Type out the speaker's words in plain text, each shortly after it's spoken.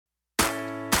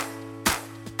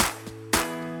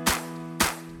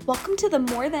Welcome to the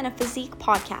More Than a Physique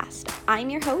podcast. I'm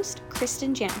your host,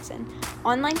 Kristen Jansen,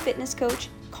 online fitness coach,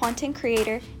 content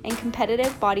creator, and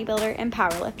competitive bodybuilder and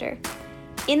powerlifter.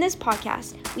 In this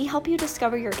podcast, we help you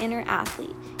discover your inner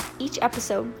athlete. Each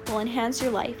episode will enhance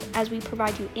your life as we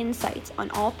provide you insights on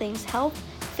all things health,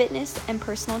 fitness, and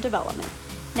personal development.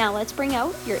 Now let's bring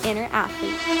out your inner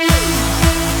athlete.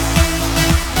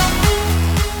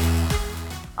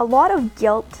 A lot of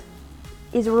guilt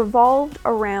is revolved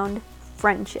around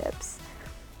friendships.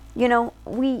 You know,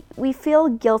 we feel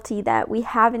guilty that we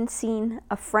haven't seen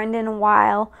a friend in a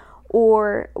while,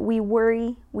 or we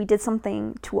worry we did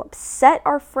something to upset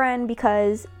our friend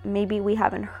because maybe we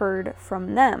haven't heard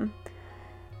from them.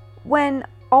 When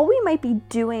all we might be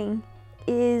doing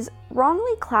is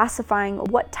wrongly classifying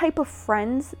what type of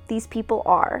friends these people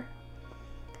are.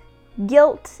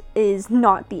 Guilt is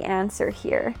not the answer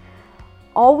here.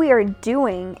 All we are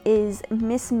doing is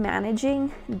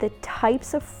mismanaging the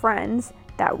types of friends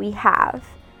that we have.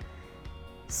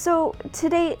 So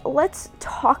today, let's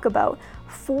talk about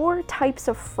 4 types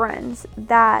of friends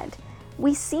that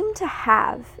we seem to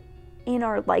have in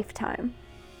our lifetime.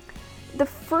 The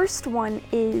first one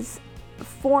is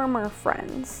former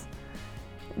friends.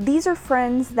 These are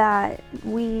friends that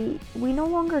we no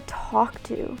longer talk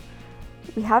to.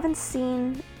 We haven't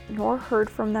seen nor heard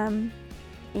from them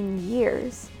in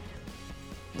years.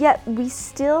 Yet we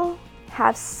still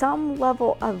have some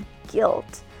level of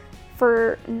guilt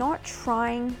for not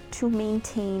trying to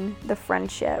maintain the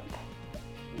friendship.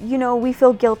 You know, we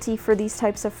feel guilty for these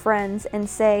types of friends and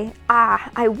say,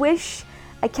 I wish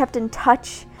I kept in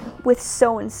touch with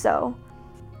so-and-so.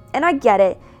 And I get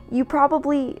it. You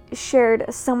probably shared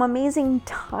some amazing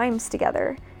times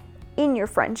together in your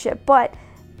friendship, but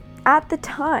at the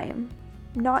time,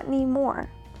 not anymore.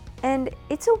 And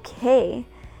it's okay.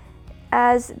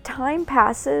 As time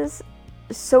passes,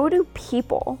 so do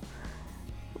people.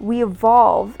 We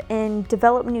evolve and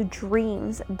develop new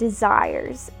dreams,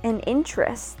 desires, and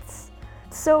interests.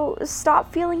 So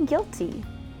stop feeling guilty.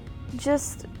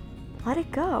 Just let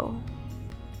it go.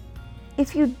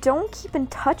 If you don't keep in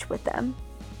touch with them,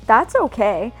 that's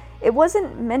okay. It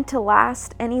wasn't meant to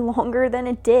last any longer than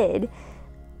it did.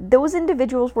 Those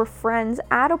individuals were friends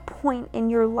at a point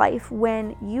in your life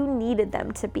when you needed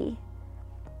them to be.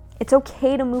 It's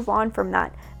okay to move on from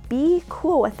that. Be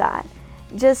cool with that.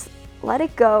 Just let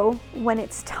it go when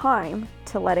it's time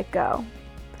to let it go.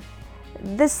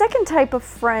 The second type of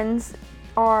friends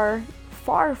are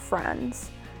far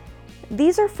friends.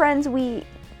 These are friends we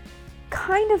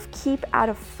kind of keep out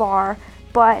of far,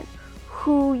 but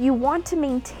who you want to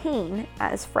maintain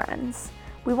as friends.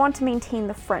 We want to maintain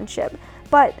the friendship,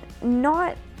 but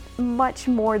not much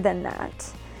more than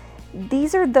that.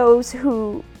 These are those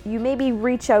who you maybe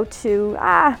reach out to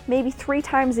maybe 3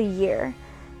 times a year.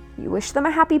 You wish them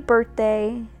a happy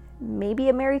birthday, maybe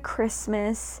a Merry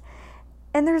Christmas,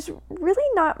 and there's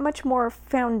really not much more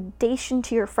foundation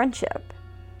to your friendship.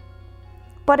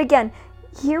 But again,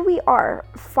 here we are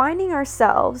finding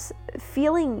ourselves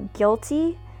feeling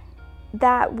guilty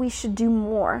that we should do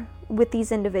more with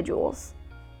these individuals.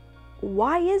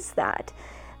 Why is that?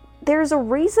 There's a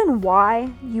reason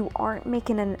why you aren't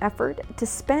making an effort to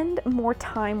spend more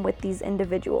time with these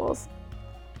individuals.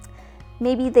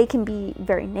 Maybe they can be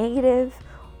very negative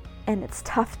and it's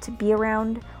tough to be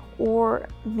around, or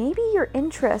maybe your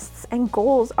interests and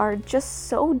goals are just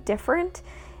so different,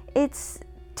 it's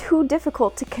too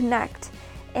difficult to connect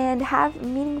and have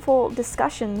meaningful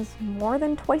discussions more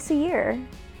than twice a year.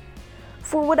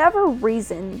 For whatever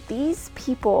reason, these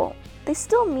people, they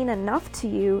still mean enough to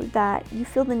you that you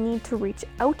feel the need to reach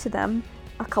out to them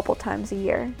a couple times a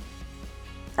year.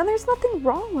 And there's nothing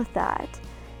wrong with that.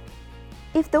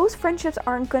 If those friendships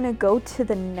aren't going to go to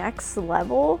the next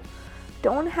level,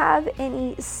 don't have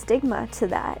any stigma to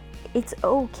that. It's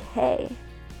okay.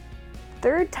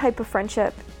 Third type of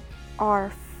friendship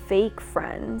are fake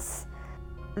friends.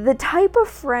 The type of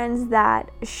friends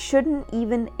that shouldn't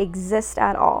even exist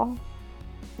at all,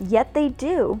 yet they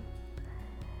do.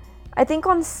 I think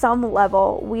on some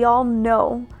level, we all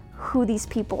know who these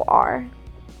people are.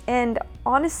 And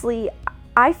honestly,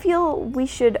 I feel we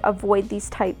should avoid these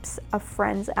types of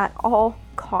friends at all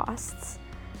costs.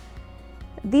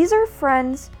 These are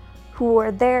friends who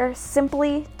are there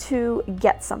simply to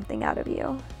get something out of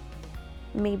you.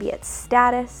 Maybe it's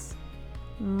status,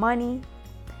 money,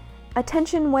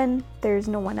 attention when there's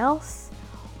no one else,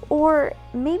 or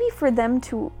maybe for them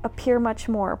to appear much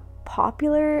more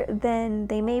popular than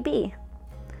they may be.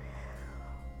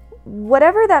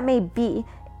 Whatever that may be,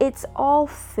 it's all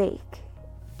fake.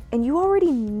 And you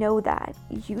already know that.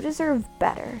 You deserve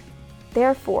better.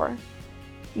 Therefore,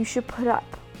 you should put up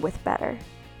with better.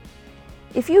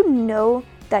 If you know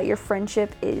that your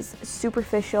friendship is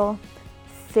superficial,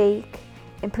 fake,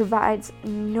 and provides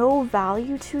no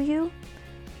value to you,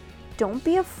 don't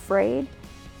be afraid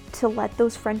to let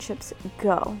those friendships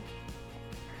go.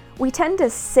 We tend to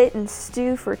sit and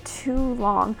stew for too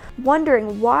long,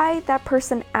 wondering why that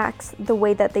person acts the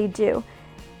way that they do.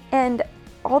 And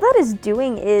all that is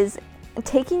doing is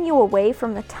taking you away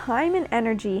from the time and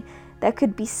energy that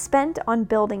could be spent on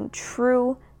building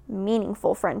true,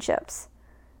 meaningful friendships.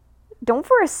 Don't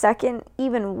for a second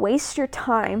even waste your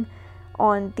time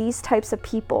on these types of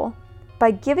people by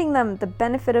giving them the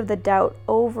benefit of the doubt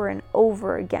over and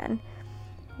over again.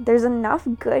 There's enough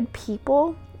good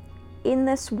people in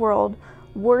this world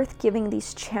worth giving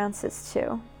these chances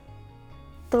to.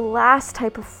 The last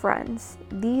type of friends,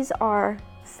 these are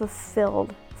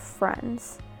fulfilled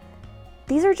friends.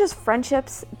 These are just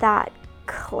friendships that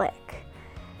click.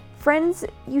 Friends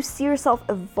you see yourself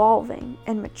evolving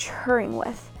and maturing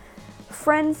with.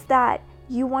 Friends that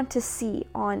you want to see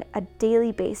on a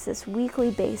daily basis,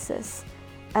 weekly basis,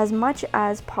 as much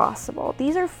as possible.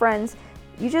 These are friends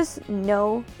you just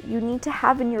know you need to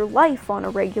have in your life on a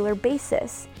regular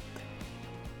basis.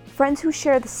 Friends who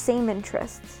share the same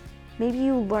interests, maybe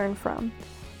you learn from,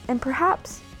 and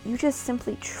perhaps you just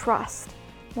simply trust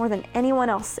more than anyone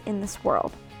else in this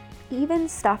world. Even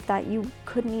stuff that you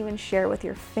couldn't even share with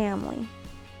your family.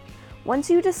 Once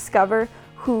you discover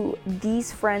who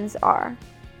these friends are,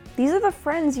 these are the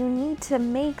friends you need to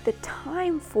make the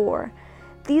time for.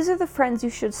 These are the friends you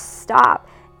should stop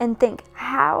and think,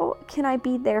 how can I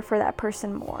be there for that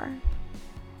person more?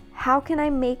 How can I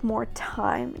make more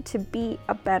time to be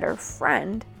a better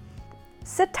friend?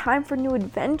 Set time for new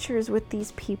adventures with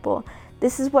these people.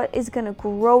 This is what is going to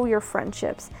grow your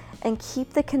friendships and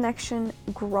keep the connection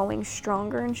growing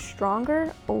stronger and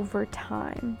stronger over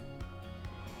time.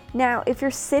 Now, if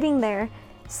you're sitting there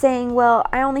saying, well,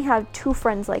 I only have 2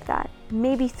 friends like that,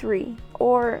 maybe 3,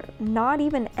 or not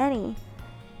even any,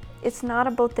 it's not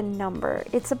about the number.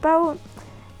 It's about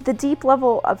the deep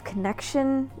level of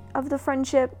connection of the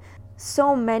friendship.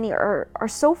 So many are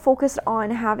so focused on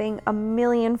having a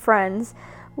million friends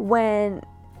when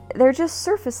they're just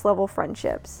surface level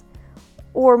friendships,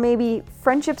 or maybe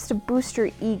friendships to boost your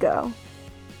ego.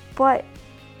 But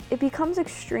it becomes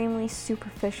extremely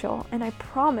superficial, and I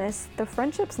promise the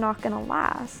friendship's not gonna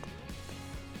last.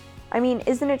 I mean,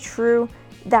 isn't it true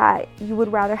that you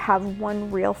would rather have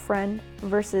 1 real friend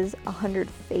versus 100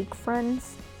 fake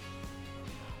friends?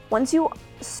 Once you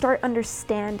start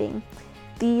understanding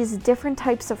these different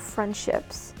types of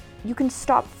friendships, you can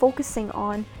stop focusing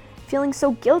on feeling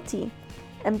so guilty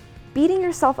and beating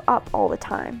yourself up all the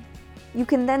time. You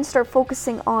can then start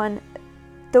focusing on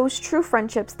those true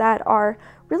friendships that are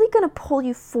really going to pull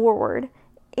you forward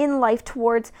in life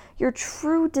towards your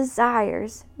true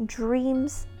desires,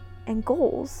 dreams, and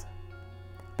goals.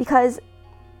 Because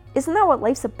isn't that what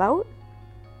life's about?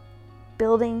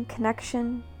 Building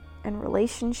connection and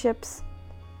relationships,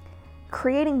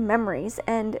 creating memories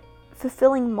and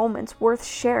fulfilling moments worth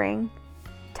sharing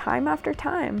time after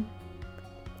time.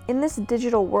 In this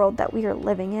digital world that we are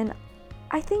living in,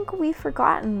 I think we've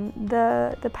forgotten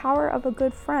the power of a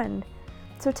good friend.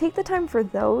 So take the time for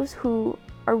those who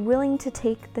are willing to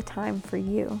take the time for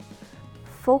you.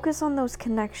 Focus on those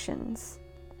connections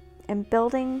and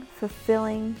building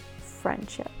fulfilling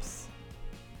friendships.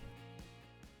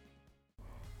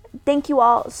 Thank you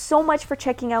all so much for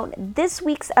checking out this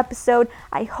week's episode.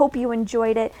 I hope you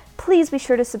enjoyed it. Please be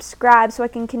sure to subscribe so I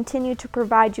can continue to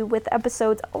provide you with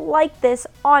episodes like this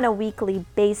on a weekly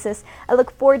basis. I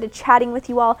look forward to chatting with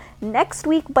you all next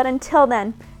week, but until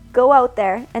then, go out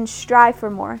there and strive for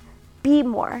more, be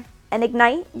more, and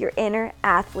ignite your inner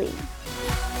athlete.